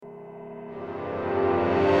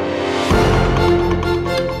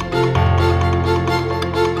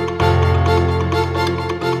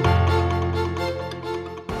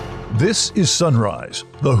This is Sunrise,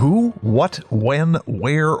 the who, what, when,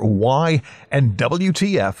 where, why, and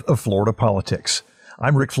WTF of Florida politics.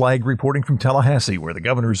 I'm Rick Flagg reporting from Tallahassee, where the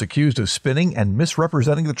governor is accused of spinning and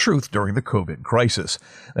misrepresenting the truth during the COVID crisis.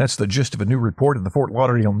 That's the gist of a new report in the Fort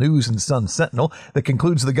Lauderdale News and Sun-Sentinel that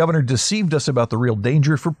concludes the governor deceived us about the real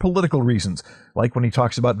danger for political reasons, like when he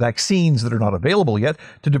talks about vaccines that are not available yet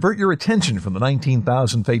to divert your attention from the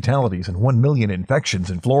 19,000 fatalities and 1 million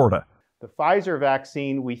infections in Florida. The Pfizer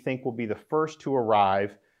vaccine, we think, will be the first to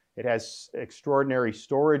arrive. It has extraordinary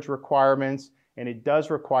storage requirements, and it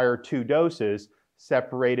does require 2 doses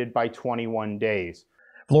separated by 21 days.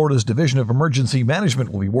 Florida's Division of Emergency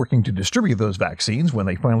Management will be working to distribute those vaccines when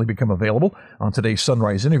they finally become available. On today's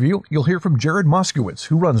Sunrise interview, you'll hear from Jared Moskowitz,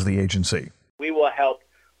 who runs the agency. We will help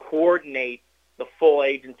coordinate the full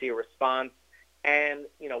agency response, and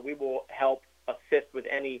we will help assist with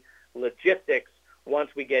any logistics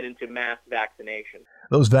once we get into mass vaccination.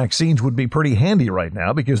 Those vaccines would be pretty handy right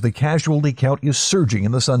now because the casualty count is surging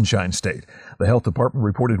in the Sunshine State. The health department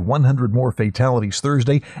reported 100 more fatalities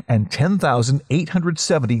Thursday and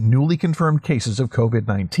 10,870 newly confirmed cases of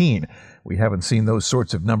COVID-19. We haven't seen those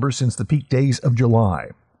sorts of numbers since the peak days of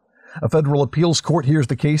July. A federal appeals court hears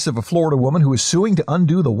the case of a Florida woman who is suing to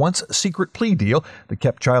undo the once secret plea deal that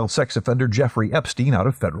kept child sex offender Jeffrey Epstein out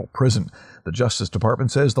of federal prison. The Justice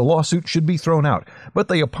Department says the lawsuit should be thrown out, but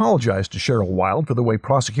they apologized to Cheryl Wild for the way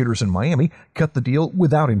prosecutors in Miami cut the deal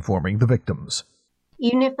without informing the victims.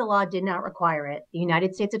 Even if the law did not require it, the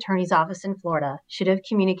United States Attorney's Office in Florida should have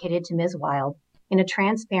communicated to Ms. Wild in a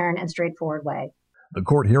transparent and straightforward way. The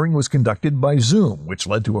court hearing was conducted by Zoom, which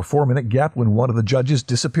led to a 4-minute gap when one of the judges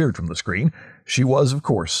disappeared from the screen. She was, of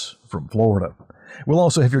course, from Florida. We'll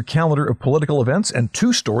also have your calendar of political events and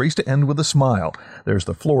 2 stories to end with a smile. There's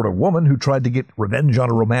the Florida woman who tried to get revenge on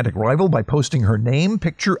a romantic rival by posting her name,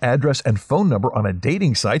 picture, address, and phone number on a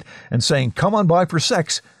dating site and saying, "Come on by for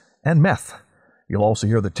sex," and meth. You'll also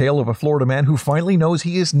hear the tale of a Florida man who finally knows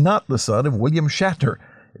he is not the son of William Shatner.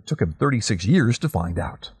 It took him 36 years to find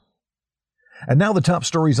out. And now the top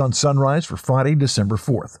stories on Sunrise for Friday, December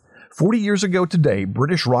 4th. 40 years ago today,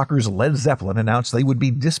 British rockers Led Zeppelin announced they would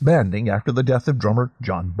be disbanding after the death of drummer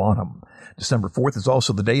John Bonham. December 4th is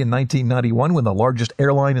also the day in 1991 when the largest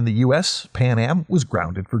airline in the U.S., Pan Am, was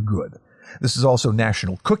grounded for good. This is also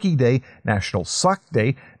National Cookie Day, National Sock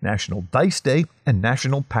Day, National Dice Day, and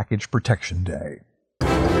National Package Protection Day.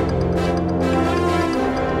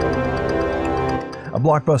 A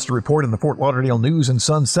blockbuster report in the Fort Lauderdale News and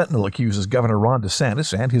Sun-Sentinel accuses Governor Ron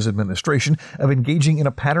DeSantis and his administration of engaging in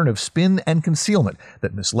a pattern of spin and concealment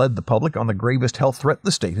that misled the public on the gravest health threat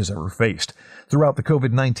the state has ever faced. Throughout the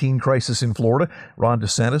COVID-19 crisis in Florida, Ron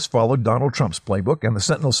DeSantis followed Donald Trump's playbook, and the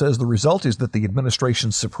Sentinel says the result is that the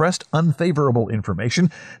administration suppressed unfavorable information,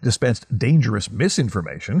 dispensed dangerous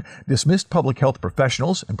misinformation, dismissed public health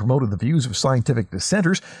professionals, and promoted the views of scientific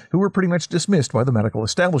dissenters who were pretty much dismissed by the medical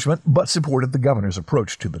establishment but supported the governor's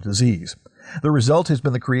approach to the disease. The result has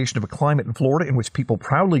been the creation of a climate in Florida in which people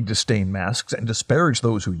proudly disdain masks and disparage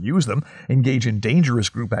those who use them, engage in dangerous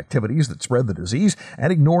group activities that spread the disease,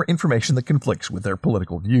 and ignore information that conflicts with their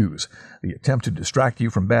political views. The attempt to distract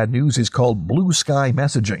you from bad news is called blue sky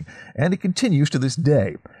messaging, and it continues to this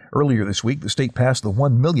day. Earlier this week, the state passed the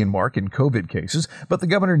 1 million mark in COVID cases, but the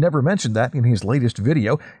governor never mentioned that in his latest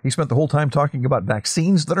video. He spent the whole time talking about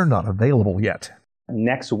vaccines that are not available yet.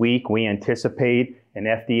 Next week, we anticipate an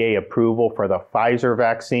FDA approval for the Pfizer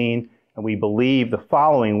vaccine, and we believe the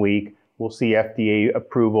following week we'll see FDA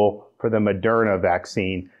approval for the Moderna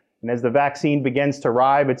vaccine. And as the vaccine begins to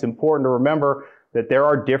arrive, it's important to remember that there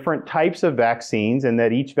are different types of vaccines and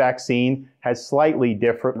that each vaccine has slightly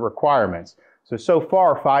different requirements. So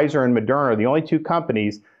far, Pfizer and Moderna are the only 2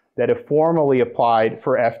 companies that have formally applied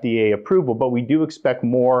for FDA approval, but we do expect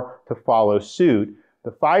more to follow suit.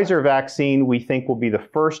 The Pfizer vaccine, we think, will be the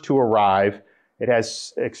first to arrive. It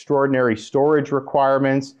has extraordinary storage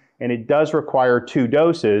requirements, and it does require 2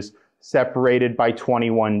 doses separated by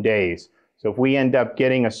 21 days. So if we end up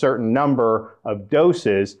getting a certain number of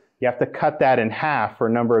doses, you have to cut that in half for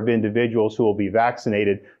a number of individuals who will be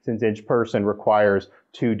vaccinated, since each person requires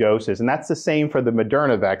 2 doses. And that's the same for the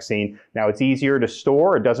Moderna vaccine. Now, it's easier to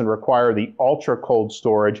store. It doesn't require the ultra cold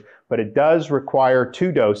storage, but it does require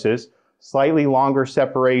 2 doses. Slightly longer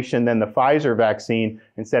separation than the Pfizer vaccine.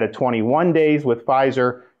 Instead of 21 days with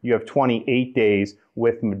Pfizer, you have 28 days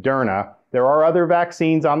with Moderna. There are other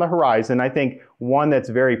vaccines on the horizon. I think one that's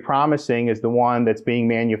very promising is the one that's being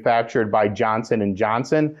manufactured by Johnson &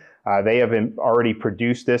 Johnson. They have already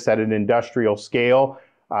produced this at an industrial scale.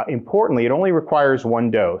 Importantly, it only requires one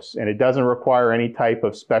dose, and it doesn't require any type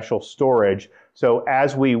of special storage. So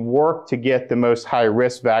as we work to get the most high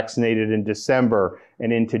risk vaccinated in December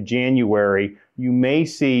and into January, you may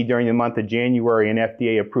see during the month of January an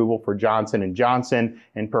FDA approval for Johnson & Johnson,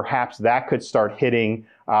 and perhaps that could start hitting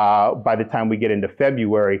by the time we get into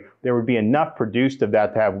February. There would be enough produced of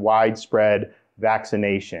that to have widespread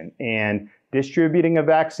vaccination. And distributing a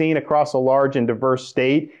vaccine across a large and diverse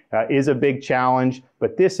state is a big challenge,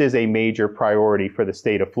 but this is a major priority for the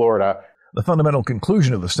state of Florida. The fundamental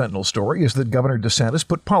conclusion of the Sentinel story is that Governor DeSantis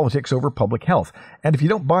put politics over public health. And if you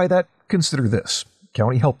don't buy that, consider this.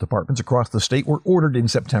 County health departments across the state were ordered in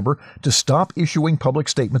September to stop issuing public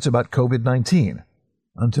statements about COVID-19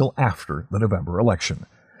 until after the November election.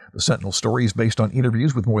 The Sentinel story is based on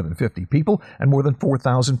interviews with more than 50 people and more than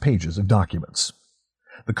 4,000 pages of documents.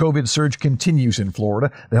 The COVID surge continues in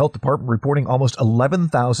Florida, the health department reporting almost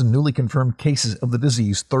 11,000 newly confirmed cases of the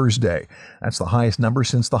disease Thursday. That's the highest number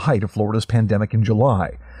since the height of Florida's pandemic in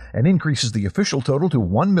July, and increases the official total to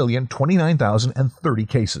 1,029,030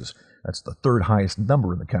 cases. That's the third highest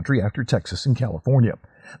number in the country after Texas and California.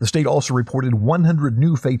 The state also reported 100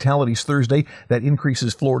 new fatalities Thursday. That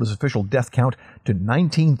increases Florida's official death count to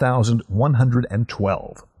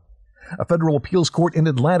 19,112. A federal appeals court in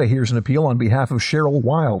Atlanta hears an appeal on behalf of Cheryl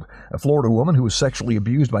Wild, a Florida woman who was sexually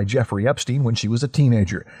abused by Jeffrey Epstein when she was a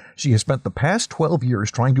teenager. She has spent the past 12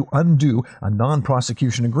 years trying to undo a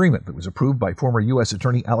non-prosecution agreement that was approved by former U.S.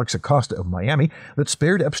 Attorney Alex Acosta of Miami that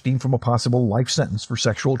spared Epstein from a possible life sentence for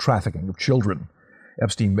sexual trafficking of children.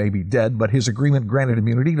 Epstein may be dead, but his agreement granted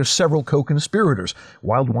immunity to several co-conspirators.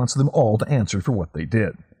 Wild wants them all to answer for what they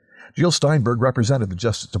did. Jill Steinberg represented the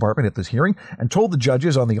Justice Department at this hearing and told the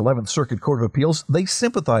judges on the 11th Circuit Court of Appeals they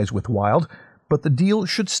sympathize with Wild, but the deal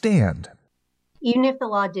should stand. Even if the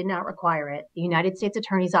law did not require it, the United States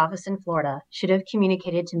Attorney's Office in Florida should have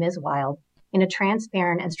communicated to Ms. Wild in a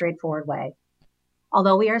transparent and straightforward way.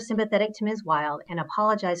 Although we are sympathetic to Ms. Wild and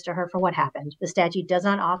apologize to her for what happened, the statute does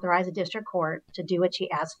not authorize a district court to do what she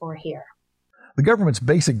asked for here. The government's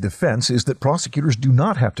basic defense is that prosecutors do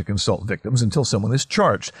not have to consult victims until someone is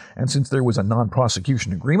charged, and since there was a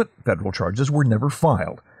non-prosecution agreement, federal charges were never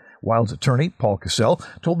filed. Wild's attorney, Paul Cassell,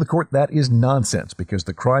 told the court that is nonsense because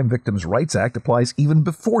the Crime Victims' Rights Act applies even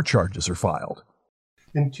before charges are filed.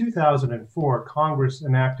 In 2004, Congress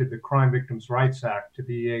enacted the Crime Victims' Rights Act to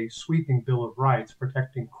be a sweeping bill of rights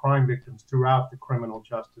protecting crime victims throughout the criminal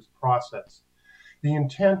justice process. The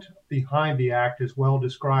intent behind the act is well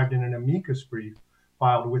described in an amicus brief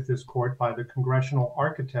filed with this court by the congressional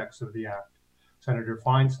architects of the act, Senator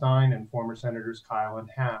Feinstein and former Senators Kyle and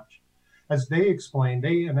Hatch. As they explained,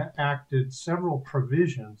 they enacted several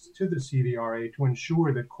provisions to the CVRA to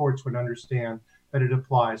ensure that courts would understand that it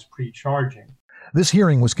applies pre-charging. This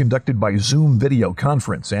hearing was conducted by Zoom video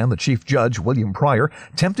conference, and the Chief Judge, William Pryor,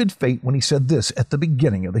 tempted fate when he said this at the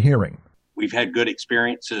beginning of the hearing. We've had good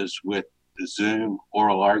experiences with the Zoom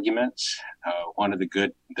oral arguments. One of the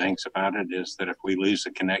good things about it is that if we lose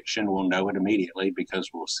a connection, we'll know it immediately because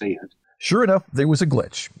we'll see it. Sure enough, there was a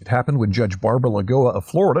glitch. It happened when Judge Barbara Lagoa of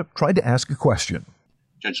Florida tried to ask a question.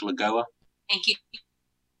 Judge Lagoa? Thank you.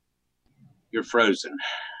 You're frozen.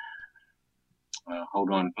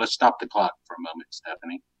 Hold on. Let's stop the clock for a moment,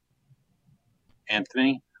 Stephanie.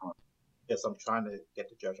 Anthony? Yes, I'm trying to get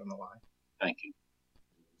the judge on the line. Thank you.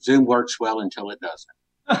 Zoom works well until it doesn't.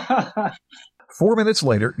 4 minutes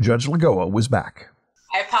later, Judge Lagoa was back.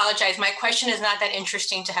 I apologize. My question is not that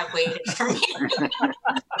interesting to have waited for me.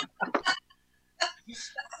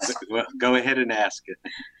 Well, go ahead and ask it.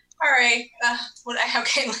 All right.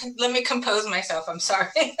 Okay, let me compose myself. I'm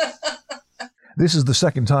sorry. This is the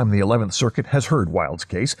second time the 11th Circuit has heard Wild's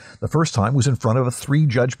case. The first time was in front of a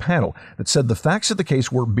 3-judge panel that said the facts of the case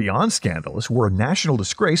were beyond scandalous, were a national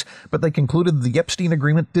disgrace, but they concluded the Epstein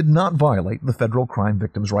Agreement did not violate the Federal Crime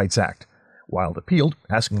Victims' Rights Act. Wild appealed,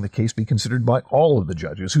 asking the case be considered by all of the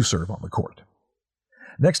judges who serve on the court.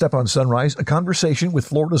 Next up on Sunrise, a conversation with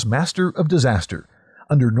Florida's Master of Disaster.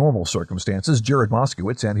 Under normal circumstances, Jared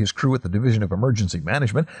Moskowitz and his crew at the Division of Emergency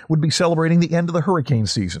Management would be celebrating the end of the hurricane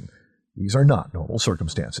season. These are not normal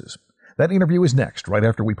circumstances. That interview is next, right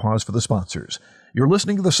after we pause for the sponsors. You're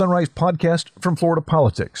listening to the Sunrise Podcast from Florida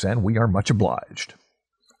Politics, and we are much obliged.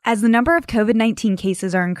 As the number of COVID-19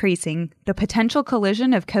 cases are increasing, the potential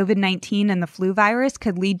collision of COVID-19 and the flu virus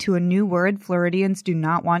could lead to a new word Floridians do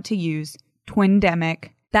not want to use, twindemic.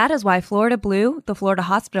 That is why Florida Blue, the Florida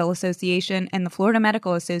Hospital Association, and the Florida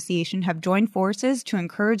Medical Association have joined forces to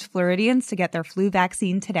encourage Floridians to get their flu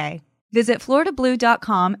vaccine today. Visit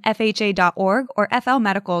floridablue.com, FHA.org, or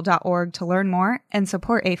flmedical.org to learn more and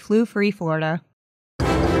support a flu-free Florida.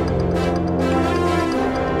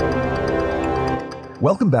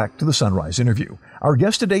 Welcome back to the Sunrise Interview. Our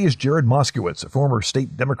guest today is Jared Moskowitz, a former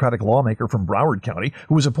state Democratic lawmaker from Broward County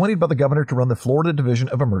who was appointed by the governor to run the Florida Division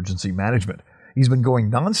of Emergency Management. He's been going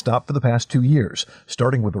nonstop for the past 2 years,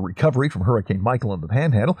 starting with the recovery from Hurricane Michael in the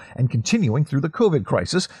Panhandle and continuing through the COVID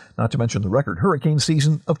crisis, not to mention the record hurricane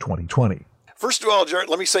season of 2020. First of all, Jared,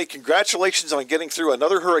 let me say congratulations on getting through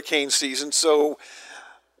another hurricane season. So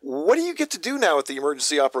what do you get to do now at the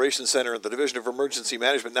Emergency Operations Center and the Division of Emergency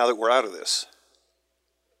Management now that we're out of this?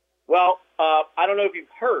 Well, I don't know if you've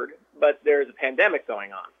heard, but there's a pandemic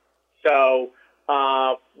going on. So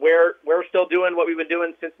we're still doing what we've been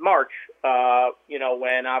doing since March,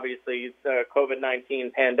 when obviously the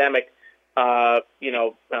COVID-19 pandemic,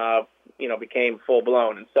 became full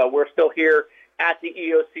blown. And so we're still here at the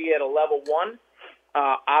EOC at a level 1.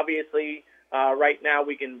 Obviously, right now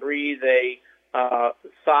we can breathe a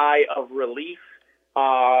sigh of relief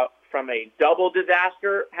from a double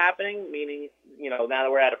disaster happening, meaning, now that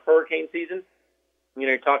we're out of hurricane season,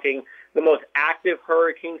 you're talking the most active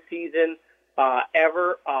hurricane season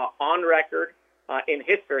ever on record in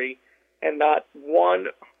history, and not one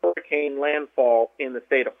hurricane landfall in the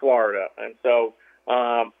state of Florida. And so,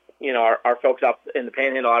 our folks up in the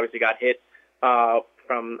Panhandle obviously got hit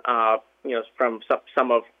from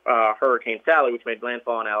some of Hurricane Sally, which made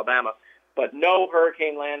landfall in Alabama, but no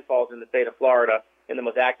hurricane landfalls in the state of Florida in the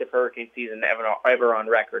most active hurricane season ever on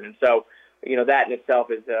record. And so, that in itself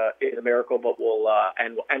is a miracle, but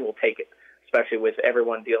we'll take it, especially with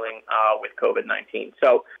everyone dealing with COVID-19.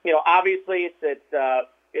 So, obviously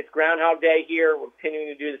it's Groundhog Day here. We're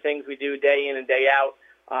continuing to do the things we do day in and day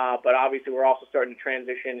out, but obviously we're also starting to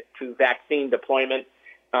transition to vaccine deployment.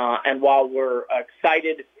 And while we're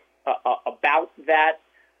excited about that,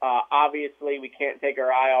 obviously we can't take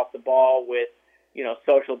our eye off the ball with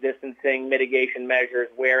social distancing, mitigation measures,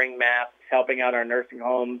 wearing masks, helping out our nursing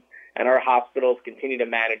homes and our hospitals continue to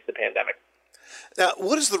manage the pandemic. Now,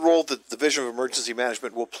 what is the role that the Division of Emergency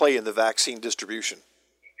Management will play in the vaccine distribution?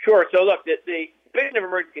 Sure. So, look, the Division of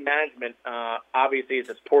Emergency Management obviously is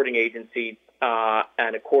a supporting agency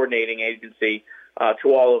and a coordinating agency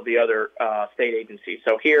to all of the other state agencies.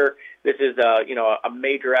 So here, this is a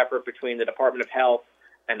major effort between the Department of Health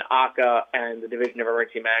and ACA and the Division of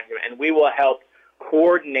Emergency Management, and we will help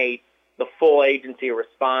coordinate the full agency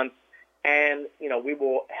response, and we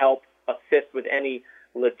will help assist with any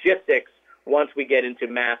logistics once we get into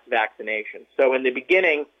mass vaccination. So in the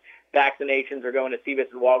beginning, vaccinations are going to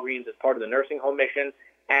CVS and Walgreens as part of the nursing home mission,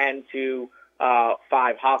 and to 5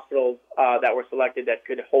 hospitals that were selected that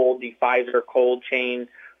could hold the Pfizer cold chain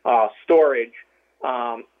storage.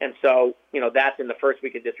 And so, that's in the first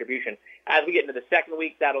week of distribution. As we get into the second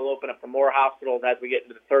week, that'll open up to more hospitals. As we get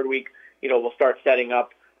into the third week, we'll start setting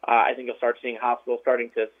up, I think you'll start seeing hospitals starting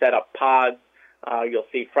to set up pods. You'll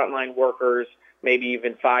see frontline workers, maybe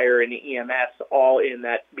even fire and EMS, all in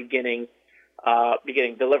that beginning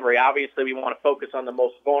delivery. Obviously, we want to focus on the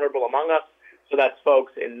most vulnerable among us. So that's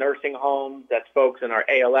folks in nursing homes, that's folks in our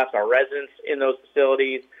ALFs, our residents in those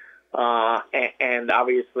facilities, and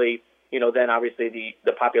obviously,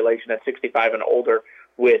 the population that's 65 and older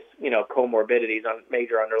with, comorbidities on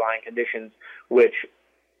major underlying conditions, which,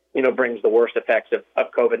 brings the worst effects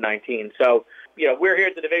of COVID-19. So, we're here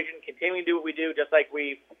at the division, continuing to do what we do, just like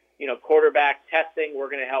we, quarterback testing. We're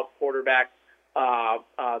going to help quarterback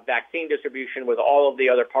vaccine distribution with all of the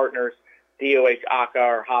other partners, DOH, ACA,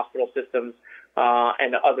 our hospital systems,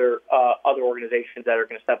 and other organizations that are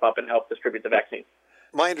going to step up and help distribute the vaccine.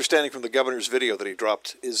 My understanding from the governor's video that he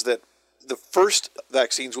dropped is that the first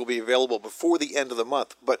vaccines will be available before the end of the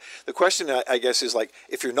month. But the question, I guess, is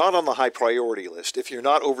if you're not on the high priority list, if you're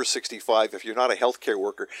not over 65, if you're not a healthcare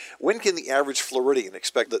worker, when can the average Floridian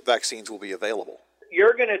expect that vaccines will be available?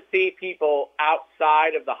 You're going to see people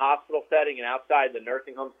outside of the hospital setting and outside the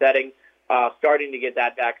nursing home setting starting to get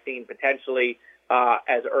that vaccine potentially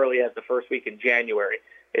as early as the first week in January.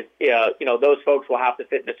 Those folks will have to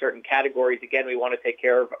fit into certain categories. Again, we want to take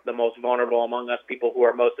care of the most vulnerable among us, people who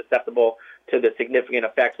are most susceptible to the significant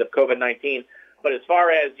effects of COVID-19. But as far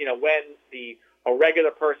as, when a regular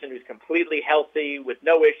person who's completely healthy with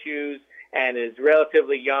no issues and is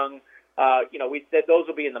relatively young, we said those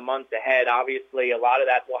will be in the months ahead. Obviously, a lot of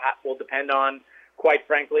that will depend on, quite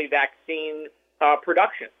frankly, vaccine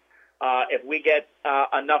production. If we get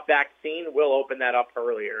enough vaccine, we'll open that up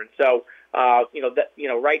earlier. And so,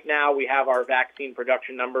 right now we have our vaccine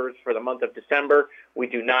production numbers for the month of December. We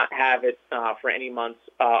do not have it for any months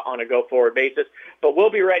on a go-forward basis, but we'll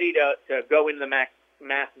be ready to go into the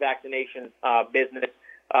mass vaccination business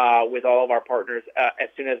with all of our partners as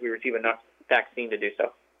soon as we receive enough vaccine to do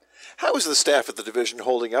so. How is the staff at the division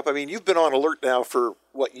holding up? I mean, you've been on alert now for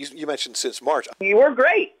what you mentioned since March. You were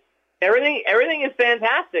great. Everything is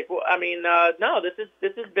fantastic. I mean, no, this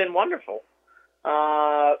has been wonderful.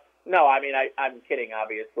 No, I mean, I'm kidding,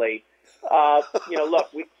 obviously.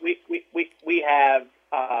 Look, we have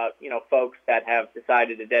folks that have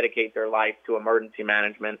decided to dedicate their life to emergency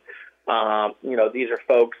management. These are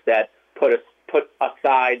folks that put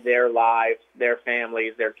aside their lives, their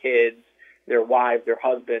families, their kids, their wives, their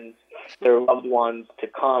husbands, their loved ones to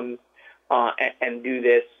come and do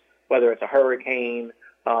this, whether it's a hurricane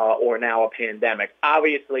or now a pandemic.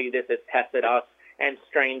 Obviously, this has tested us and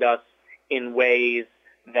strained us in ways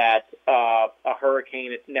that a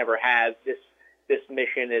hurricane never has. This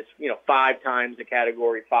mission is 5 times a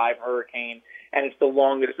Category 5 hurricane, and it's the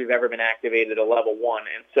longest we've ever been activated at a level 1.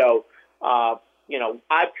 And so,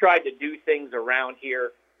 I've tried to do things around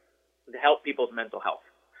here to help people's mental health,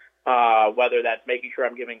 whether that's making sure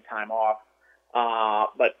I'm giving time off.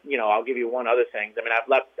 But I'll give you one other thing. I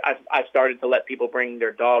mean, I've started to let people bring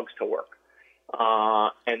their dogs to work,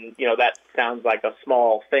 and that sounds like a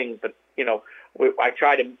small thing, but I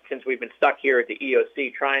try to, since we've been stuck here at the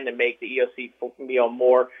EOC, trying to make the EOC feel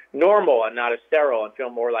more normal and not as sterile and feel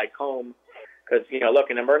more like home. Because,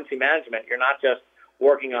 look, in emergency management, you're not just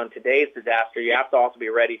working on today's disaster. You have to also be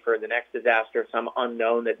ready for the next disaster, some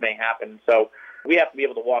unknown that may happen. So we have to be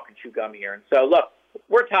able to walk and chew gum here. And so, look,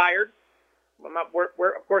 we're tired. Of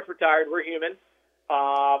course we're tired. We're human.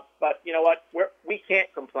 But you know what? We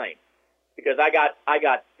can't complain because I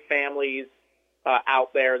got families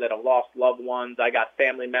out there that have lost loved ones. I got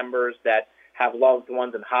family members that have loved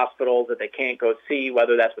ones in hospitals that they can't go see,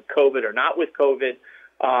 whether that's with COVID or not with COVID.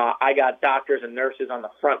 I got doctors and nurses on the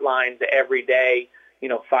front lines every day,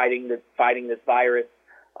 fighting this virus.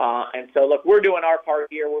 And so, look, we're doing our part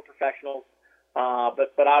here. We're professionals.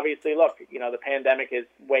 But obviously, look, the pandemic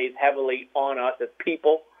weighs heavily on us as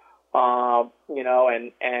people. I've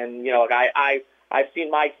seen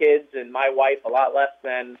my kids and my wife a lot less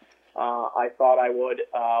than I thought I would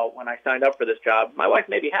when I signed up for this job. My wife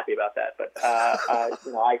may be happy about that, but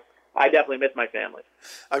I definitely miss my family.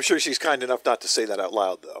 I'm sure she's kind enough not to say that out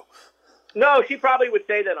loud, though. No, she probably would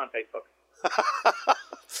say that on Facebook.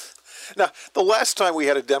 Now, the last time we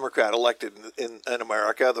had a Democrat elected in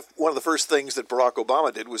America, one of the first things that Barack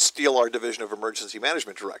Obama did was steal our Division of Emergency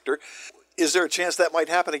Management director. Is there a chance that might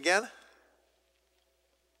happen again?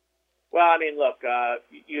 Well, I mean, look,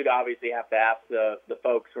 you'd obviously have to ask the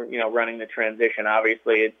folks, running the transition.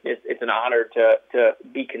 Obviously, it's an honor to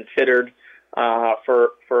be considered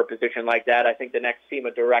for a position like that. I think the next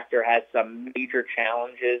FEMA director has some major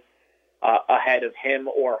challenges ahead of him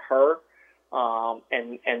or her.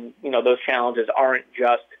 And those challenges aren't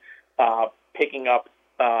just picking up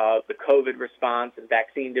the COVID response and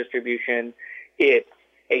vaccine distribution. It's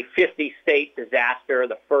a 50-state disaster,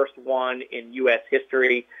 the first one in U.S.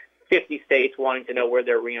 history. 50 states wanting to know where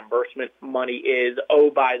their reimbursement money is. Oh,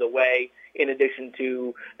 by the way, in addition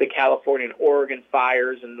to the California and Oregon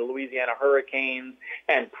fires and the Louisiana hurricanes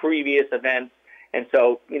and previous events. And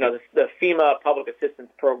so, the FEMA Public Assistance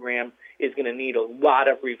Program is going to need a lot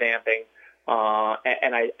of revamping.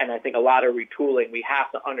 And I think a lot of retooling. We have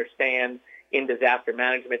to understand in disaster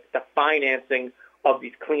management the financing of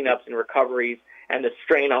these cleanups and recoveries and the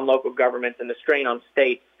strain on local governments and the strain on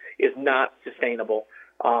states is not sustainable.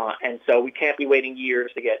 And so we can't be waiting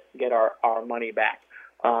years to get our money back.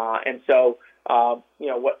 And so,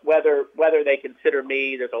 whether they consider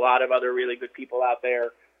me, there's a lot of other really good people out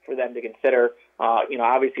there for them to consider.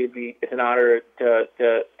 Obviously it's an honor to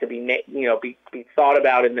be thought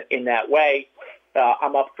about in that way.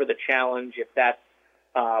 I'm up for the challenge if that's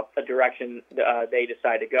a direction they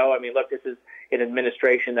decide to go. I mean, look, this is an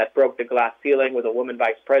administration that broke the glass ceiling with a woman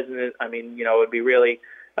vice president. I mean, it would be really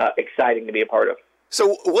exciting to be a part of.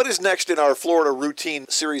 So what is next in our Florida routine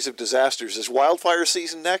series of disasters? Is wildfire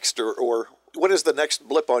season next, or what is the next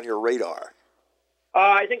blip on your radar?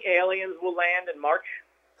 I think aliens will land in March.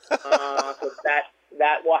 So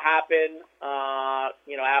that will happen.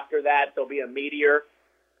 After that, there'll be a meteor,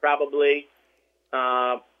 probably.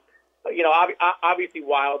 Obviously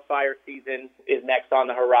wildfire season is next on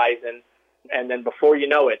the horizon. And then before you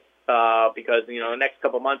know it, because, the next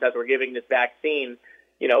couple of months as we're giving this vaccine,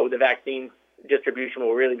 the vaccine distribution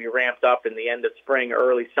will really be ramped up in the end of spring,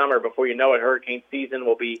 early summer. Before you know it, hurricane season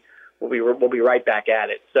will be right back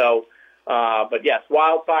at it. So, but yes,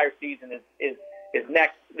 wildfire season is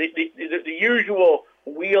next. The usual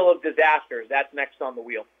wheel of disasters, that's next on the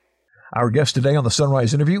wheel. Our guest today on the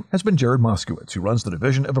Sunrise Interview has been Jared Moskowitz, who runs the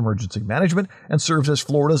Division of Emergency Management and serves as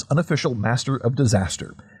Florida's unofficial Master of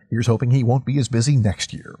Disaster. Here's hoping he won't be as busy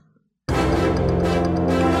next year.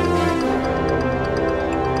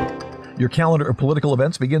 Your calendar of political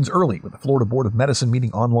events begins early with the Florida Board of Medicine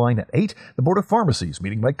meeting online at 8, the Board of Pharmacies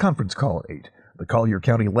meeting by conference call at 8. The Collier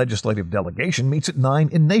County Legislative Delegation meets at 9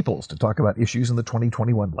 in Naples to talk about issues in the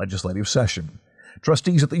 2021 legislative session.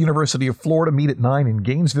 Trustees at the University of Florida meet at 9 in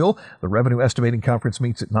Gainesville. The Revenue Estimating Conference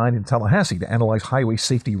meets at 9 in Tallahassee to analyze highway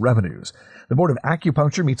safety revenues. The Board of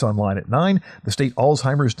Acupuncture meets online at 9. The State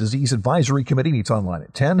Alzheimer's Disease Advisory Committee meets online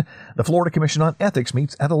at 10. The Florida Commission on Ethics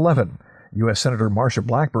meets at 11. U.S. Senator Marsha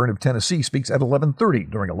Blackburn of Tennessee speaks at 11:30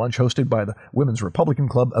 during a lunch hosted by the Women's Republican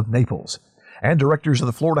Club of Naples. And directors of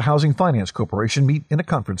the Florida Housing Finance Corporation meet in a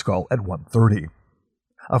conference call at 1:30.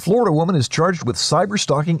 A Florida woman is charged with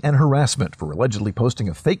cyber-stalking and harassment for allegedly posting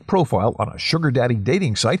a fake profile on a sugar daddy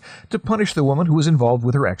dating site to punish the woman who was involved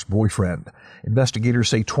with her ex-boyfriend. Investigators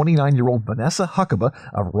say 29-year-old Vanessa Huckaba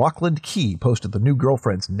of Rockland Key posted the new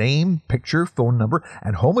girlfriend's name, picture, phone number,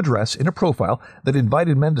 and home address in a profile that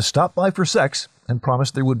invited men to stop by for sex and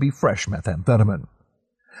promised there would be fresh methamphetamine.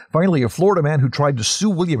 Finally, a Florida man who tried to sue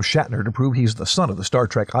William Shatner to prove he's the son of the Star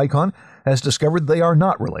Trek icon has discovered they are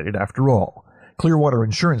not related after all. Clearwater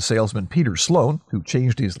insurance salesman Peter Sloan, who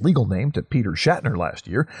changed his legal name to Peter Shatner last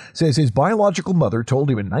year, says his biological mother told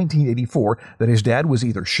him in 1984 that his dad was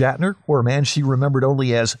either Shatner or a man she remembered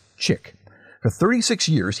only as Chick. For 36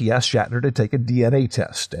 years, he asked Shatner to take a DNA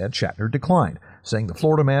test, and Shatner declined, saying the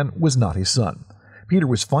Florida man was not his son. Peter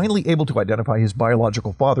was finally able to identify his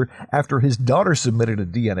biological father after his daughter submitted a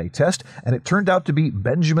DNA test, and it turned out to be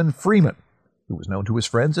Benjamin Freeman, who was known to his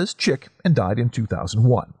friends as Chick and died in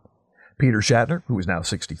 2001. Peter Shatner, who is now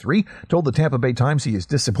 63, told the Tampa Bay Times he is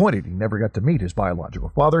disappointed he never got to meet his biological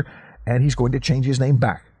father, and he's going to change his name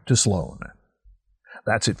back to Sloan.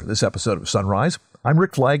 That's it for this episode of Sunrise. I'm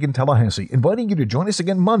Rick Flagg in Tallahassee, inviting you to join us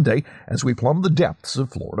again Monday as we plumb the depths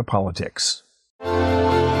of Florida politics.